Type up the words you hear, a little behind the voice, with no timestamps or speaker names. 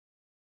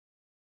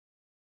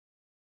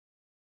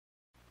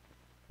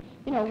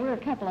You know, we're a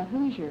couple of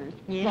Hoosiers.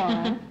 Yeah.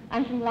 Florence.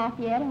 I'm from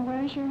Lafayette, and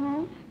where's your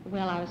home?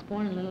 Well, I was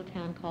born in a little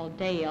town called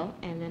Dale,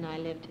 and then I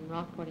lived in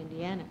Rockport,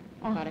 Indiana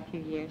for about a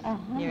few years,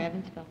 near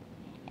Evansville.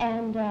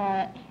 And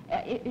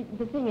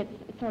the thing,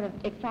 it's sort of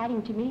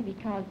exciting to me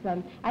because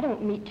I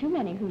don't meet too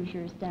many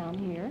Hoosiers down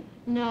here.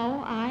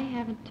 No, I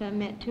haven't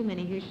met too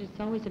many Hoosiers. It's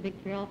always a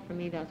big thrill for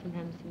me, though.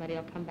 Sometimes somebody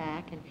will come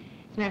back. And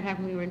as a matter of fact,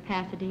 when we were in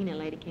Pasadena, a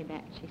lady came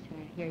back and she said,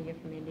 I hear you're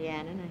from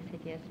Indiana. And I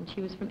said, yes. And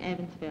she was from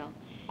Evansville.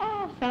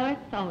 Oh. So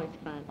it's always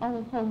fun.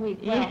 Oh, home week.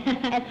 Well,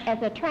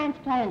 as a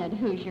transplanted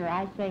Hoosier,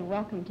 I say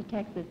welcome to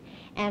Texas.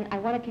 And I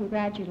want to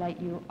congratulate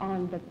you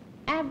on the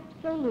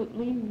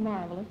absolutely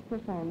marvelous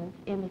performance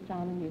in The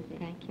Sound of Music.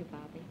 Thank you,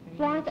 Bobbie.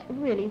 Florence,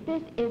 really,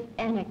 this is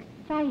an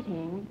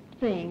exciting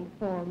thing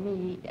for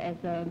me as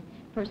a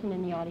person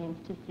in the audience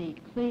to see.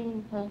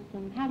 Clean,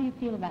 wholesome. How do you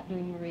feel about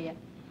doing Maria?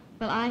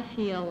 Well, I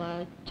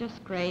feel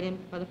just great, and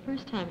for the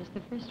first time, it's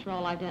the first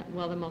role I've done,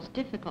 well, the most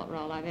difficult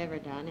role I've ever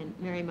done, and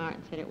Mary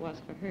Martin said it was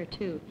for her,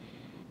 too.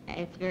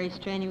 It's very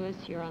strenuous.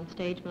 You're on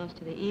stage most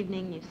of the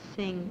evening. You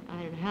sing,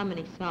 I don't know how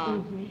many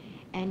songs,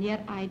 and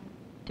yet I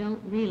don't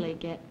really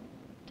get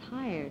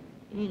tired,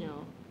 you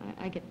know.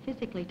 I get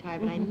physically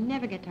tired, but I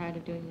never get tired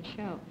of doing the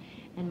show.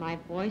 And my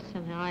voice,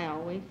 somehow, I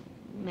always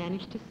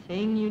manage to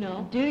sing, you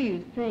know. Do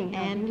you sing?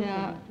 And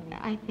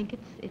I think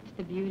it's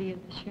the beauty of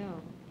the show,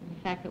 and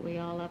the fact that we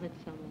all love it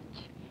so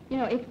much. You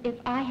know, if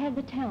I had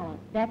the talent,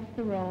 that's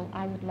the role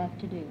I would love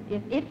to do,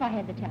 if I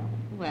had the talent.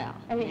 Well,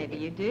 I mean, maybe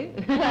you do.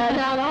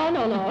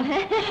 No.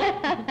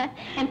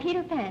 And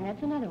Peter Pan,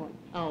 that's another one.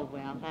 Oh,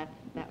 well, that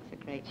was a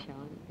great show.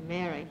 And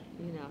Mary,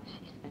 you know,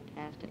 she's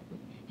fantastic.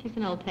 She's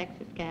an old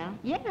Texas gal.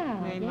 Yeah,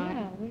 Mary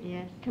Martin. We're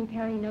yes.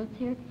 Comparing notes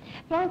here.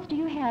 Florence, do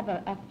you have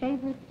a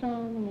favorite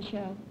song in the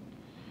show?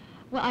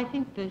 Well, I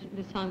think the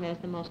song that is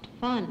the most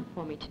fun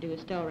for me to do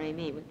is Do Re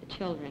Mi with the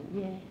children.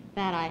 Yes.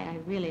 That I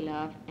really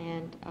love.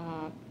 And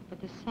but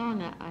the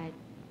song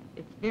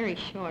it's very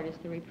short. It's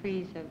the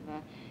reprise of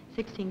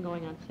 16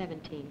 going on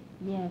 17.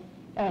 Yes.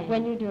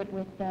 When you do it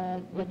with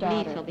the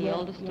daughter. Liesl, the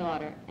oldest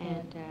daughter.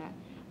 And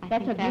I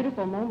that's think a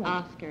beautiful moment.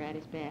 Oscar at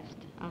his best.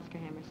 Oscar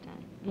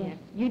Hammerstein. Yes.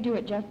 You do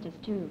it justice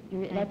too.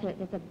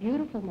 That's a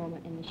beautiful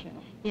moment in the show.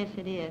 Yes,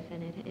 it is,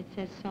 and it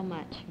says so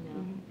much, you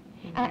know.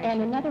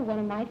 And another one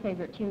of my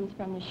favorite tunes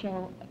from the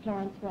show,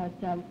 Florence, was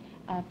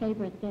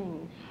Favorite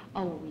Things.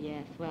 Oh,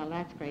 yes. Well,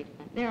 that's great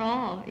fun. They're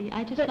all,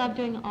 I just love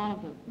doing all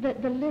of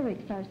them. The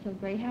lyrics are so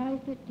great. How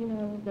is it, you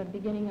know, the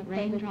beginning of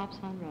Raindrops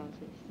on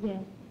Roses.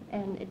 Yes.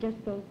 And it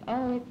just goes,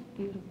 oh, it's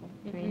beautiful.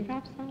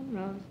 Raindrops on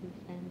roses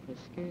and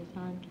whiskers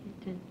on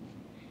kittens.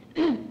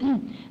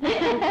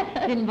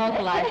 Didn't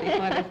vocalize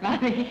before this,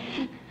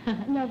 Bobbie.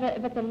 No,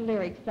 but the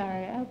lyrics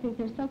are, I think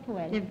they're so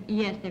poetic.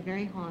 Yes, they're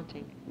very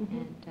haunting.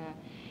 And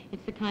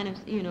it's the kind of,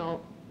 you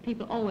know,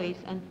 people always,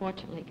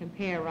 unfortunately,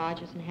 compare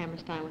Rodgers and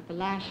Hammerstein with the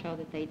last show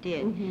that they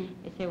did.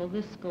 They say, well,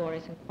 this score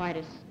isn't quite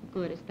as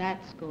good as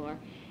that score,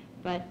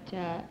 but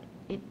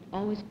it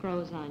always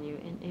grows on you,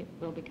 and it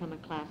will become a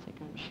classic,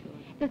 I'm sure.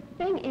 The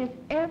thing is,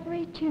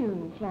 every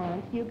tune,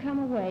 Florence, you come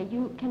away,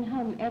 you can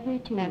hum every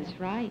tune. That's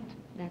right.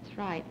 That's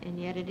right. And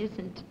yet it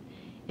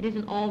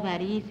isn't all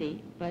that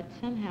easy, but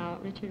somehow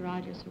Richard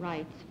Rodgers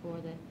writes for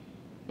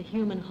the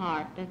human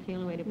heart. That's the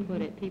only way to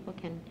put it. People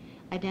can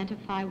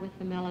identify with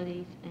the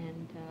melodies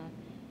and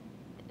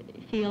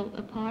feel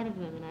a part of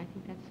them, and I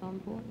think that's so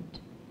important.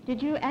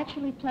 Did you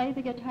actually play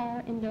the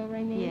guitar in Do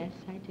Re Mi? Yes,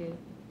 I do.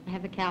 I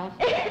have the calluses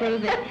to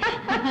prove it.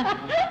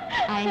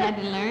 I had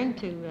to learn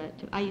to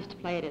I used to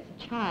play it as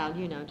a child,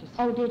 you know, just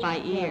by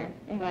ear.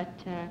 Yeah.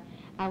 But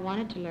I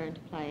wanted to learn to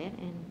play it,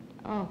 and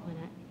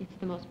it's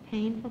the most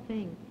painful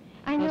thing.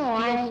 I know.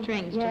 Those steel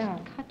strings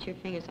just cut your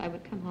fingers. I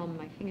would come home and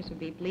my fingers would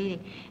be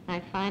bleeding,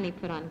 and I finally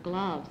put on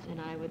gloves,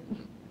 and I would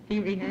be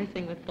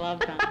rehearsing with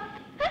gloves on.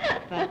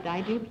 But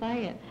I do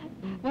play it.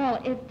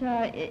 Well, it's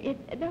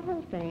the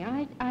whole thing.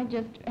 I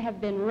just have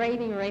been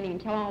raving,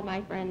 tell all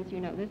my friends, you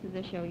know, this is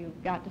a show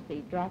you've got to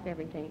see, drop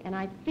everything. And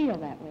I feel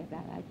that way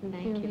about it. I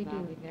sincerely Thank you, do.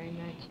 Bobbie, very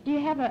much. Do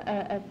you have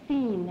a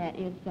scene that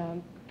is a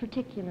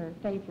particular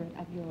favorite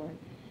of yours?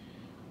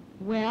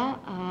 Well,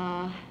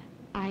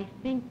 I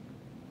think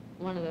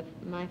one of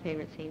my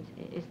favorite scenes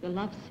is the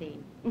love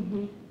scene.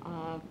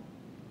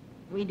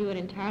 We do it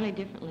entirely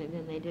differently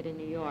than they did in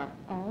New York.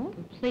 Oh?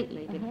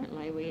 Completely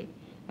differently. We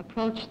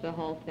approach the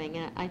whole thing,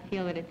 and I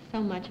feel that it's so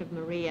much of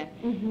Maria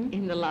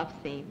in the love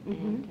scene.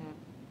 And,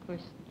 of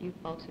course, you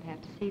folks would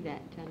have to see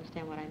that to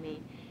understand what I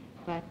mean.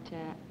 But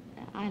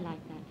I like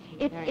that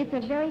scene very It's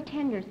much. a very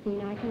tender scene.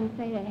 I can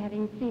say that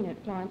having seen it,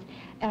 Florence.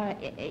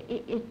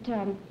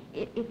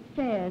 It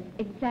says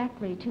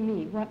exactly to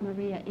me what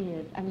Maria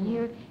is. I mean,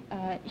 here,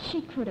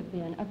 she could have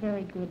been a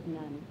very good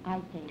nun, I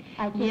think.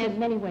 I think Yes, in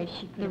many ways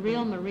she could have the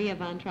real been. Maria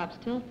von Trapp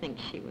still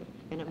thinks she would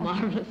have been a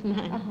marvelous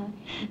nun.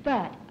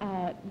 But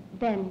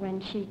then when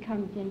she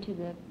comes into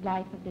the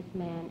life of this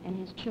man and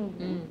his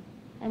children,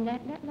 and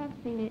that love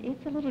scene,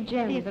 it's a little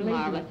gem. It's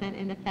marvelous,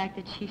 and the fact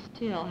that she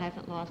still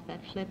hasn't lost that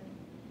flip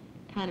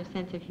kind of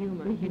sense of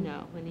humor, you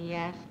know, when he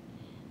asked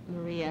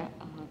Maria,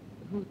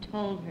 who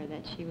told her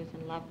that she was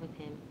in love with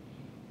him,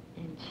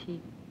 and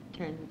she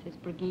turns and says,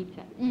 Brigitte,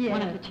 Yes.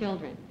 one of the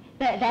children.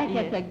 That Yes.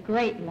 gets a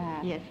great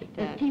laugh. Yes, it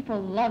The does. people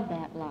love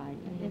that line.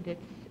 And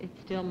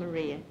it's still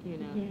Maria, you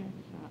know. Yes.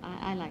 So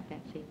I like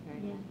that scene very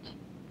Yes. much.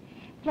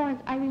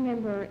 Florence, I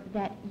remember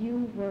that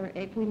you were,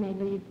 if we may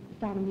leave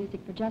Sound of Music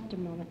for just a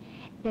moment,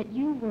 that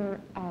you were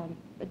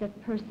the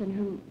person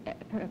who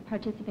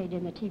participated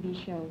in the TV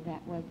show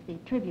that was the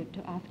tribute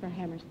to Oscar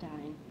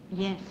Hammerstein.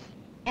 Yes.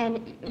 And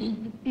it was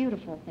a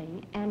beautiful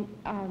thing. And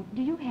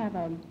do you have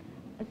a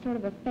sort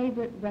of a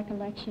favorite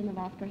recollection of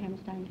Oscar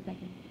Hammerstein II?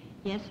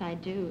 Yes, I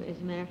do. As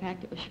a matter of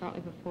fact, it was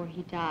shortly before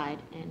he died,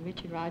 and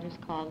Richard Rogers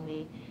called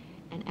me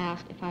and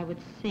asked if I would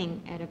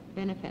sing at a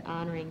benefit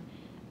honoring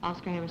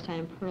Oscar Hammerstein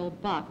and Pearl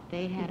Buck.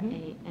 They had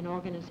an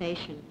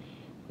organization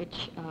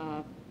which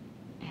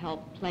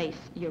helped place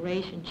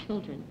Eurasian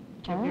children,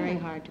 which are very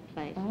hard to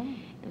place.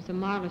 It was a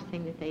marvelous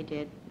thing that they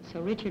did.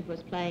 So Richard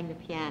was playing the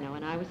piano,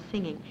 and I was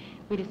singing.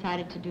 We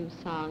decided to do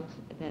songs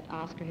that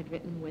Oscar had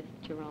written with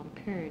Jerome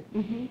Kern.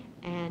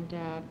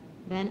 And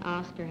then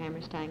Oscar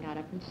Hammerstein got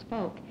up and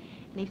spoke.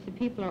 And he said,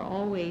 people are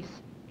always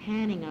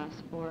panning us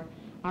for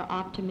our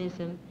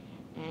optimism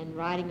and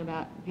writing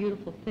about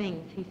beautiful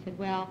things. He said,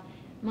 well,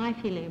 my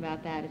feeling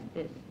about that is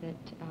this,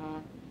 that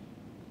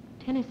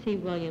Tennessee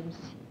Williams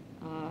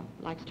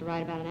likes to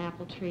write about an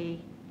apple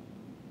tree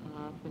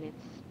when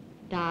it's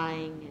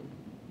dying and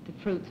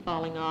the fruit's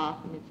falling off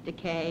and it's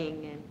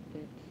decaying and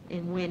it's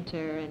in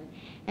winter and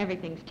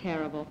everything's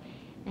terrible.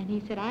 And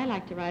he said, I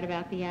like to write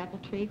about the apple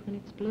tree when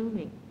it's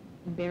blooming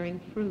and bearing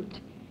fruit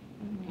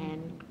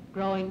and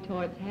growing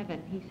towards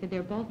heaven. He said,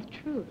 they're both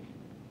truth,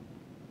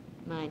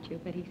 mind you,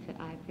 but he said,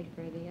 I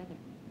prefer the other.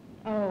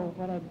 Oh,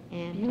 what a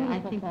beautiful And I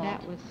think thought.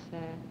 that was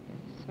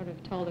sort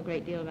of told a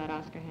great deal about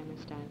Oscar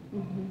Hammerstein.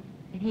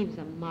 And he was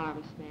a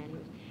marvelous man. He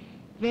was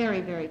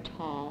very, very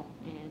tall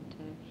and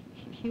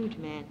a huge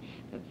man,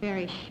 but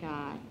very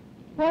shy,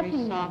 very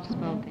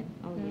soft-spoken.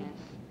 Oh,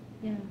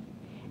 yes.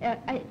 Yeah.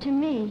 To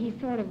me, he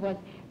sort of was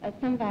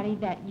somebody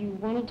that you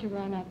wanted to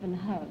run up and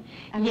hug.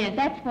 I mean, Yes.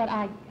 that's what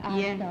I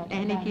Yes, felt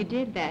and about if you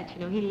him. did that, you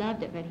know, he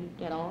loved it, but he'd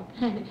get all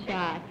kind of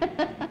shy.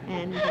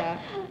 And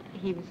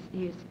he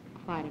was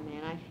quite a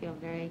man. I feel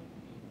very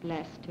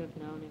blessed to have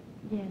known him.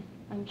 Yes,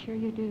 I'm sure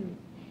you do.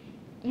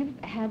 You've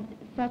had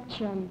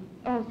such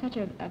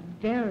a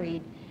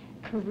varied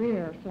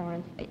career,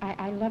 Florence.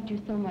 I loved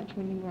you so much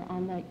when you were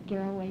on the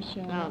Garraway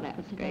show. Oh, that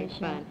the was Today great Show.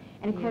 fun.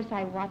 And of Yes. course,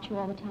 I watch you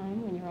all the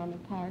time when you're on the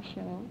Parr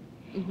show.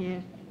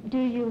 Yes. Do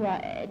you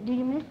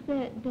miss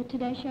the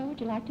Today Show? Would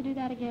you like to do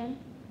that again?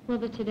 Well,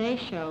 the Today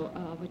Show,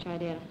 which I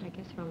did, I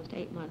guess, for almost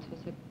 8 months, was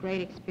a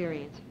great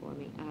experience for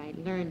me. I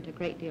learned a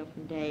great deal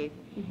from Dave,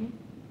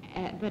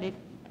 but it's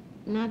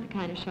not the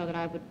kind of show that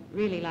I would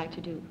really like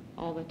to do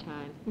all the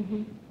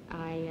time.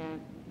 I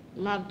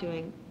love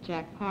doing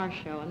Jack Parr's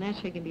show, and that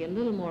show can be a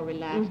little more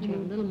relaxed, you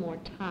have a little more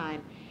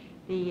time.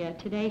 The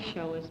Today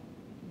Show is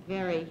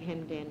very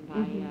hemmed in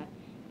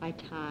by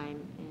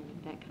time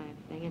and that kind of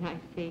thing, and I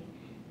see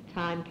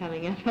time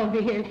coming up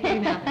over here too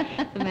now.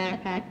 As a matter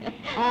of fact,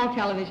 all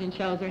television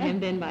shows are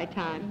hemmed in by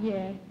time.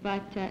 Yes.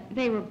 But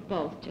they were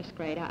both just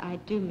great. I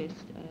do miss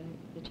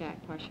the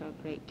Jack Parr show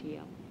a great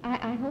deal.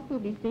 I hope we'll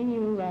be seeing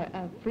you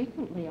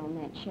frequently on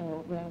that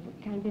show. Well,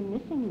 we've kind of been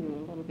missing you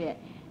a little bit.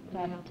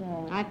 But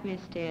I've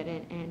missed it,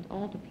 and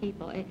all the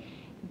people.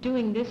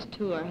 Doing this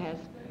tour has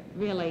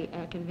really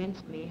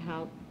convinced me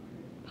how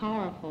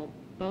powerful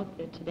both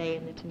the Today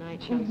and the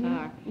Tonight shows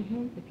are.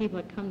 The people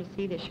that come to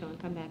see this show and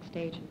come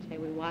backstage and say,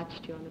 we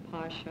watched you on the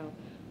Parr show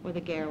or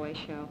the Garraway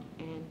show,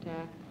 and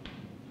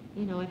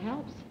you know, it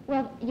helps.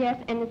 Well,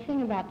 yes, and the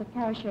thing about the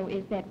Parr show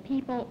is that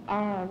people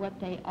are what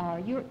they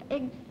are. You're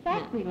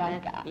exactly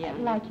like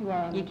you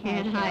are on You the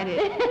can't Parr hide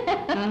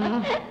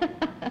show.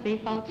 it. See,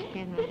 folks, you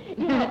can't hide it.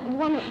 You know,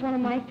 one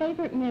of my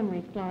favorite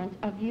memories, Florence,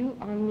 of you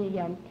on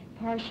the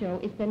Parr show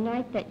is the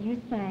night that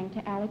you sang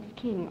to Alex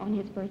King on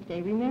his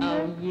birthday. Remember?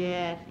 Oh,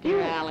 yes,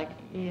 dear Alex.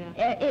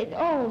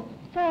 Yeah.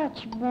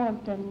 Such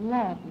warmth and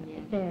love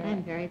Yes, there.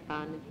 I'm very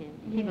fond of him.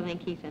 Yes. People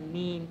think he's a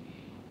mean,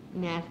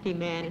 nasty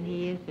man, and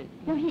he isn't.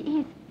 Well,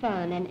 he's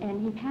fun, and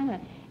he kind of,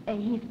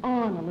 he's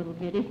on a little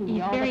bit, isn't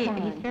he, all the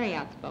time? He's very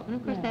outspoken.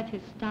 Of course, that's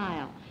his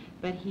style,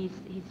 but he's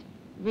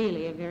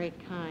really a very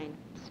kind,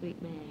 sweet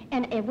man.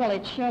 And, well,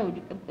 it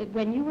showed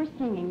when you were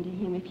singing to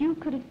him. If you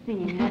could have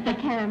seen what the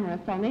camera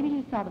saw, maybe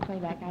you saw the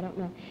playback, I don't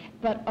know.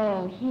 But,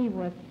 oh, he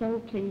was so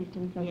pleased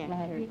and so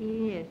flattered.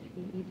 He is.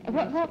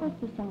 What was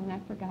the song?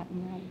 I've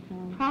forgotten now the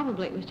song.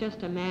 Probably it was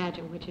just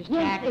Imagine, which is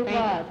Yes, Jack's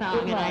favorite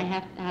song,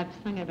 and I've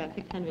sung it about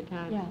 600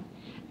 times. Yeah.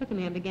 Look at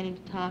me, I'm beginning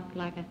to talk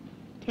like a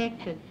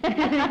Texan.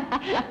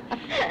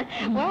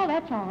 Well,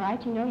 that's all right.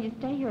 You know, you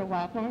stay here a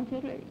while, Florence,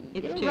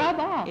 it'll true. rub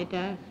off. It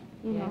does.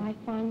 You know, I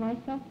find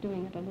myself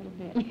doing it a little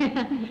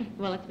bit.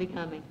 Well, it's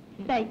becoming.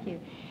 Thank you.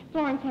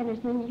 Florence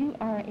Henderson, you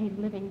are a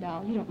living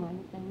doll. You don't mind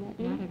me saying that,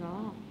 do you? Not at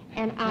all.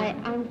 And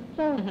I'm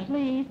so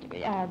pleased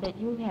that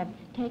you have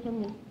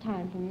taken this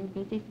time from your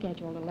busy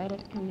schedule to let us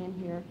come in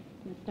here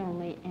Miss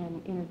Stoneley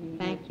and interview you.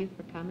 Thank you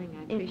for coming.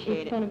 I appreciate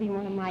it. It's going to be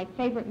one of my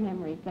favorite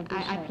memories of the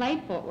show. I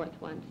played Fort Worth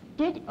once.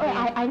 Did? Oh,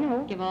 I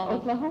know. Give all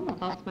Oklahoma.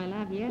 Lost my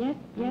love, yes. Yes,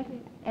 yes.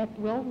 At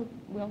Will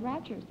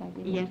Rogers, I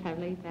believe. Yes, I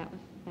believe that was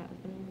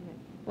the name of it.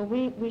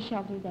 Well, we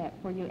shall do that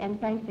for you. And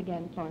thanks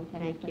again, Florence.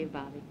 Thank you,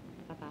 Bobbie.